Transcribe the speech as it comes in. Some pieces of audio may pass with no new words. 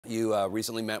You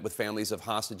recently met with families of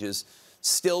hostages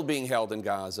still being held in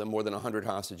Gaza. More than 100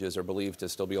 hostages are believed to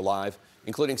still be alive,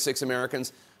 including 6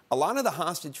 Americans. A lot of the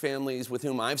hostage families with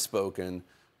whom I've spoken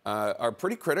are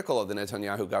pretty critical of the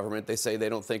Netanyahu government. They say they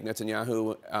don't think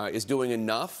Netanyahu is doing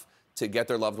enough to get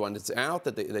their loved ones out,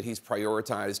 that he's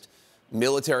prioritized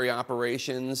military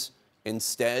operations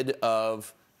instead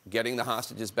of getting the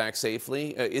hostages back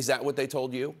safely. Is that what they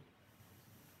told you?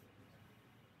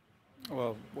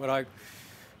 Well,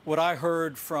 what I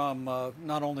heard from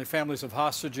not only families of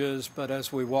hostages, but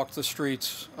as we walked the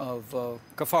streets of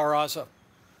Kfar Aza,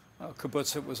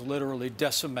 kibbutz that was literally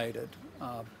decimated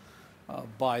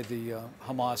by the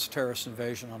Hamas terrorist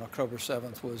invasion on October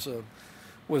 7th,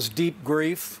 was deep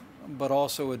grief, but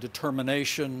also a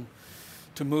determination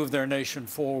to move their nation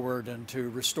forward and to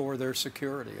restore their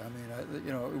security. I mean,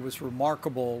 it was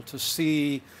remarkable to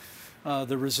see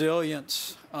the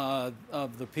resilience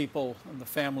of the people and the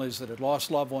families that had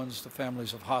lost loved ones, the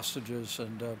families of hostages,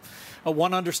 and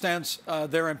one understands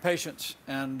their impatience.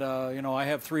 And I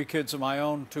have 3 kids of my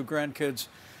own, 2 grandkids.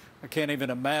 I can't even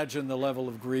imagine the level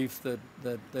of grief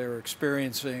that they're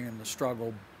experiencing and the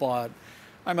struggle. But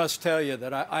I must tell you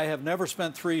that I have never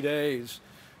spent 3 days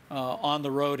on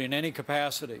the road in any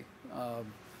capacity,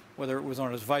 whether it was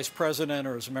as vice president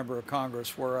or as a member of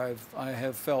Congress, where I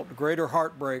have felt greater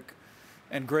heartbreak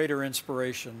and greater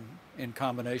inspiration in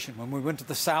combination. When we went to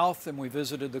the south and we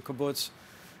visited the kibbutz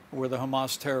where the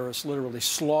Hamas terrorists literally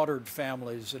slaughtered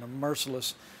families in a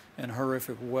merciless and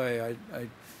horrific way,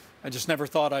 I just never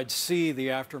thought I'd see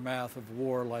the aftermath of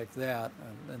war like that,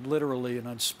 and literally an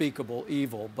unspeakable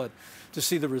evil. But to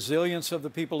see the resilience of the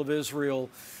people of Israel,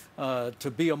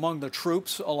 to be among the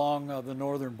troops along the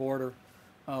northern border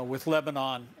with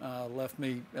Lebanon left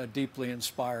me deeply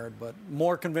inspired, but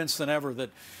more convinced than ever that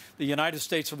the United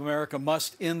States of America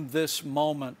must, in this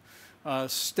moment,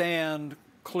 stand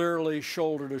clearly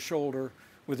shoulder to shoulder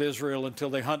with Israel until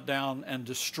they hunt down and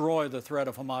destroy the threat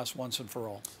of Hamas once and for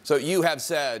all. So you have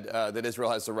said that Israel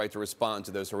has the right to respond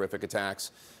to those horrific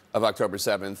attacks of October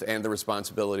 7th and the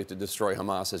responsibility to destroy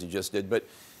Hamas, as you just did. But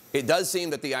it does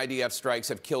seem that the IDF strikes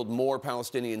have killed more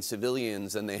Palestinian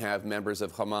civilians than they have members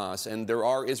of Hamas. And there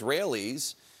are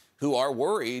Israelis who are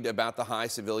worried about the high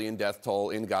civilian death toll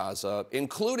in Gaza,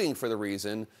 including for the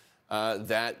reason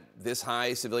that this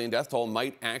high civilian death toll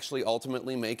might actually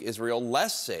ultimately make Israel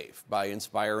less safe by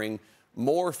inspiring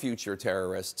more future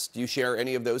terrorists. Do you share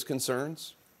any of those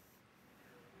concerns?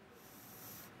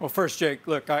 Well, first, Jake,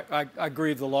 look, I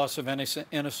grieve the loss of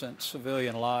innocent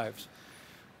civilian lives.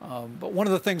 But one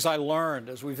of the things I learned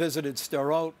as we visited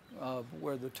Sderot,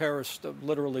 where the terrorists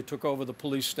literally took over the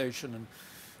police station and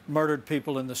murdered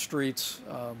people in the streets,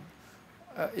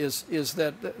 is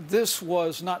that this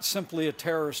was not simply a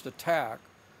terrorist attack,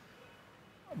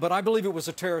 but I believe it was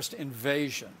a terrorist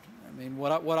invasion. I mean,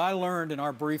 what I learned in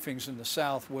our briefings in the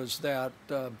South was that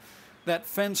that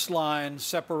fence line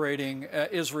separating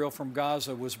Israel from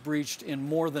Gaza was breached in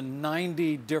more than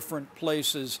 90 different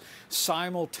places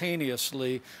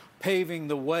simultaneously, paving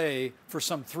the way for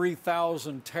some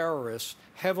 3,000 terrorists,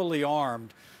 heavily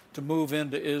armed, to move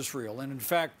into Israel. And in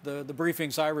fact, the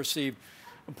briefings I received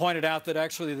pointed out that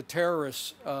actually the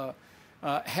terrorists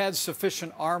had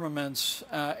sufficient armaments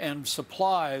and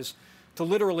supplies to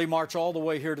literally march all the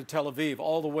way here to Tel Aviv,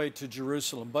 all the way to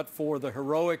Jerusalem, but for the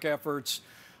heroic efforts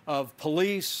of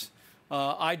police,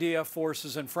 IDF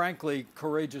forces, and frankly,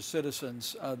 courageous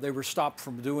citizens, they were stopped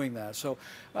from doing that. So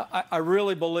I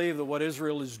really believe that what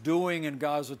Israel is doing in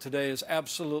Gaza today is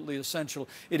absolutely essential.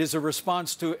 It is a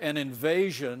response to an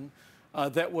invasion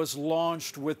that was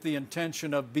launched with the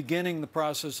intention of beginning the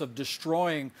process of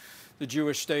destroying the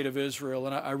Jewish state of Israel.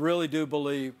 And I really do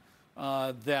believe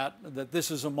that this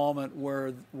is a moment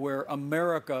where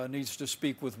America needs to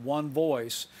speak with one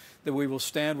voice, that we will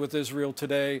stand with Israel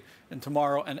today and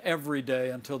tomorrow and every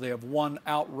day until they have won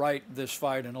outright this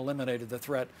fight and eliminated the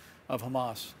threat of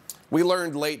Hamas. We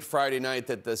learned late Friday night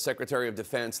that the Secretary of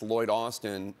Defense, Lloyd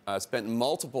Austin, spent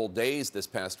multiple days this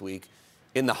past week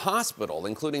in the hospital,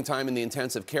 including time in the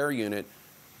intensive care unit,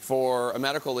 for a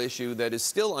medical issue that is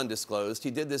still undisclosed. He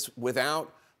did this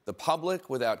without the public,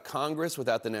 without Congress,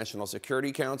 without the National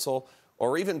Security Council,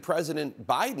 or even President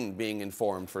Biden being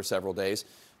informed for several days.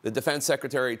 The defense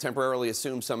secretary temporarily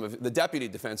assumed the deputy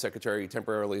defense secretary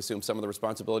temporarily assumed some of the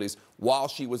responsibilities while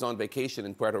she was on vacation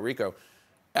in Puerto Rico.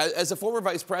 As a former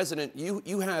vice president,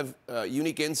 you have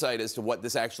unique insight as to what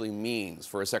this actually means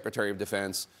for a secretary of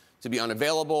defense to be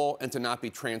unavailable and to not be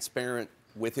transparent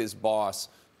with his boss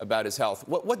about his health.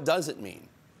 What does it mean?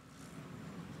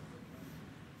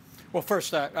 Well,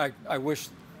 first, I wish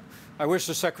I wish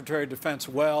the Secretary of Defense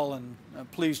well, and I'm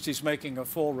pleased he's making a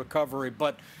full recovery.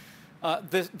 But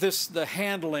the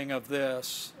handling of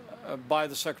this by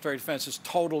the Secretary of Defense is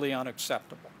totally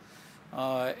unacceptable.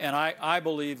 And I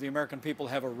believe the American people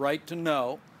have a right to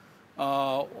know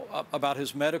about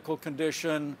his medical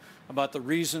condition, about the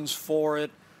reasons for it,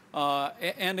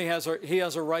 and he has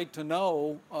a right to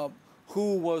know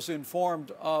who was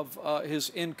informed of his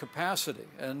incapacity.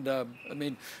 And I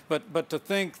mean, but to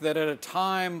think that at a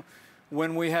time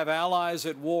when we have allies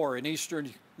at war in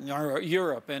Eastern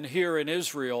Europe and here in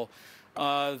Israel,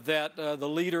 that the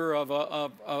leader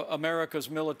of America's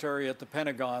military at the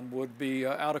Pentagon would be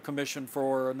out of commission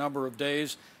for a number of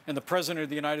days, and the President of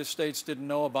the United States didn't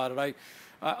know about it.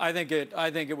 I think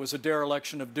it was a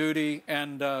dereliction of duty,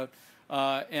 and the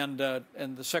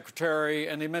Secretary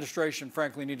and the administration,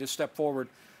 frankly, need to step forward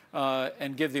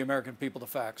and give the American people the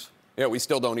facts. Yeah, we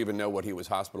still don't even know what he was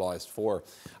hospitalized for.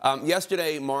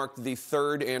 Yesterday marked the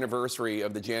 3rd anniversary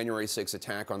of the January 6th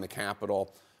attack on the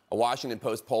Capitol. A Washington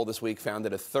Post poll this week found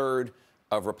that 1/3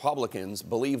 of Republicans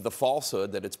believe the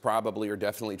falsehood that it's probably or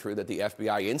definitely true that the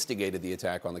FBI instigated the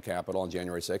attack on the Capitol on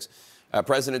January 6th.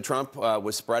 President Trump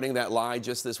was spreading that lie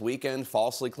just this weekend,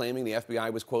 falsely claiming the FBI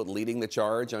was, quote, leading the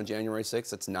charge on January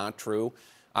 6th. It's not true.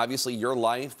 Obviously, your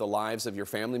life, the lives of your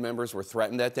family members were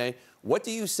threatened that day. What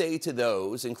do you say to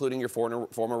those, including your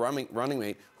former running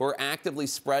mate, who are actively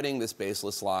spreading this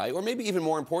baseless lie, or maybe even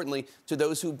more importantly, to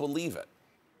those who believe it?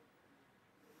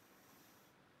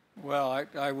 Well,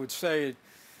 I would say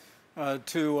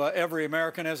to every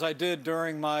American, as I did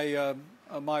during my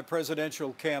my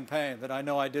presidential campaign, that I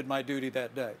know I did my duty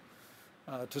that day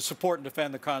to support and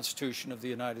defend the Constitution of the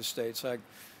United States.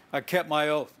 I kept my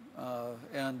oath,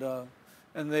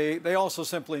 and they also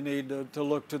simply need to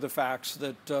look to the facts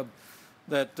that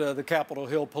the Capitol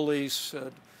Hill police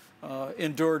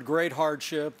endured great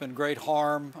hardship and great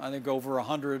harm. I think over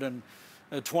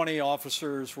 120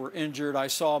 officers were injured. I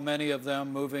saw many of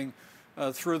them moving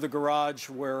through the garage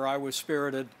where I was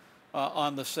spirited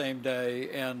on the same day.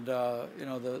 And you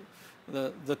know,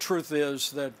 the truth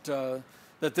is that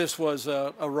this was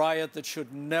a riot that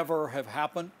should never have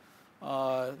happened.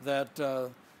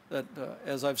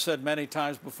 As I've said many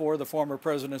times before, the former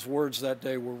president's words that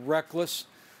day were reckless.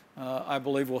 I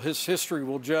believe his history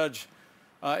will judge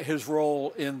his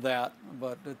role in that.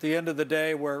 But at the end of the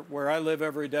day, where I live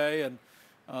every day,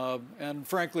 and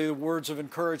frankly, the words of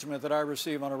encouragement that I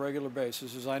receive on a regular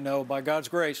basis is I know, by God's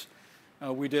grace,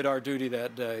 we did our duty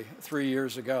that day 3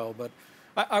 years ago. But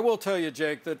I will tell you,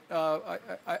 Jake, that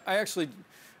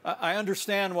I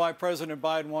understand why President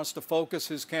Biden wants to focus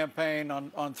his campaign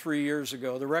on 3 years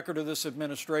ago. The record of this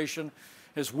administration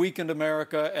has weakened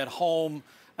America at home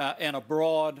and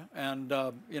abroad. And,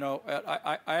 you know,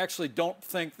 I actually don't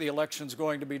think the election's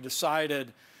going to be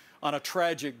decided on a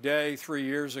tragic day 3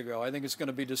 years ago. I think it's going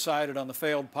to be decided on the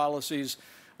failed policies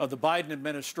of the Biden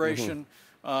administration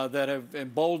that have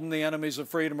emboldened the enemies of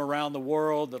freedom around the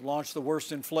world, that launched the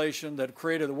worst inflation, that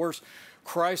created the worst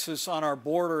crisis on our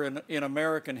border in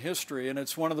American history. And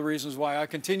it's one of the reasons why I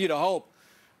continue to hope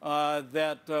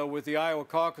that with the Iowa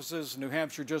caucuses, New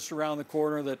Hampshire just around the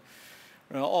corner, that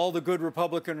all the good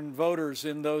Republican voters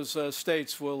in those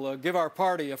states will give our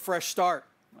party a fresh start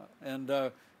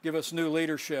and give us new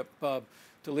leadership to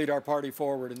lead our party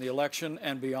forward in the election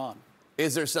and beyond.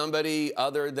 Is there somebody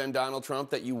other than Donald Trump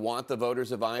that you want the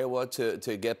voters of Iowa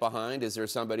to get behind? Is there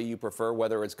somebody you prefer,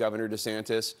 whether it's Governor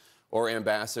DeSantis or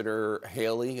Ambassador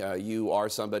Haley? You are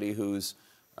somebody whose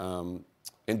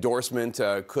endorsement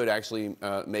could actually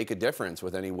make a difference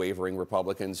with any wavering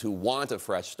Republicans who want a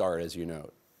fresh start, as you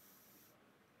note.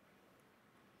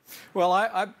 Well,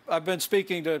 I've been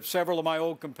speaking to several of my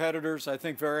old competitors. I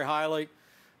think very highly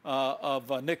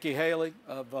of Nikki Haley,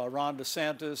 of Ron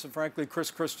DeSantis, and frankly, Chris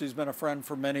Christie's been a friend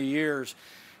for many years.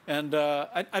 And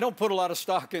I don't put a lot of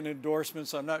stock in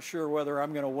endorsements. I'm not sure whether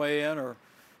I'm going to weigh in or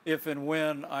if and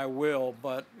when I will.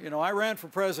 But, you know, I ran for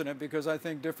president because I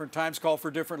think different times call for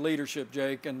different leadership,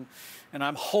 Jake. And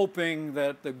I'm hoping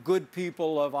that the good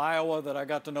people of Iowa that I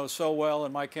got to know so well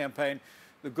in my campaign,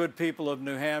 the good people of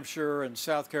New Hampshire and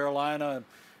South Carolina,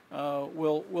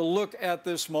 will look at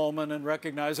this moment and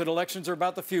recognize that elections are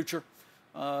about the future.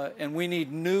 And we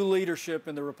need new leadership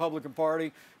in the Republican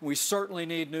Party. We certainly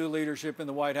need new leadership in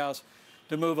the White House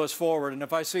to move us forward. And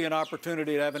if I see an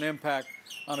opportunity to have an impact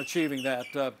on achieving that,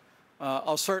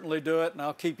 I'll certainly do it, and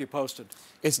I'll keep you posted.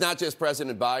 It's not just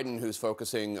President Biden who's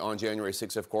focusing on January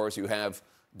 6th, of course. You have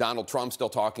Donald Trump still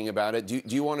talking about it. Do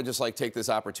you want to just take this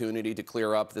opportunity to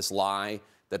clear up this lie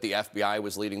that the FBI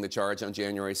was leading the charge on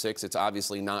January 6th? It's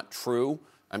obviously not true.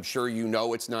 I'm sure you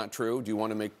know it's not true. Do you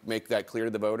want to make that clear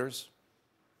to the voters?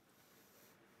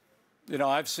 You know,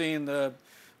 I've seen the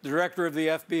director of the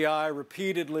FBI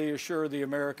repeatedly assure the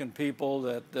American people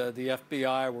that the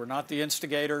FBI were not the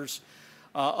instigators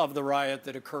of the riot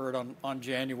that occurred on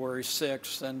January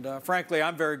 6th. And frankly,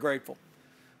 I'm very grateful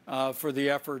for the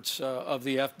efforts of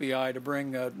the FBI to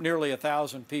bring nearly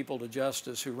 1,000 people to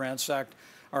justice who ransacked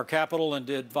our Capitol and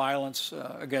did violence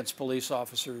against police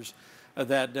officers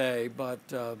that day. But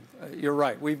you're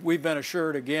right. We've been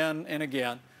assured again and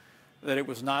again that it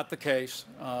was not the case.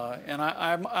 And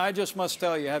I just must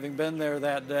tell you, having been there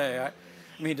that day, I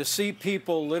mean, to see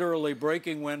people literally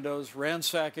breaking windows,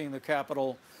 ransacking the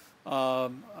Capitol,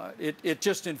 it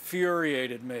just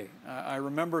infuriated me. I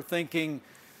remember thinking,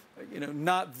 you know,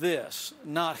 not this,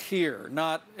 not here,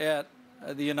 not at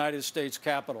the United States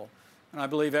Capitol. And I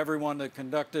believe everyone that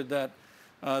conducted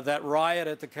that riot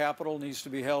at the Capitol needs to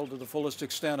be held to the fullest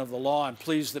extent of the law. I'm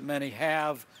pleased that many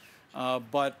have,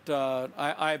 but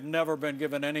I've never been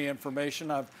given any information.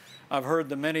 I've heard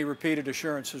the many repeated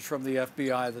assurances from the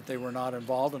FBI that they were not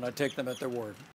involved, and I take them at their word.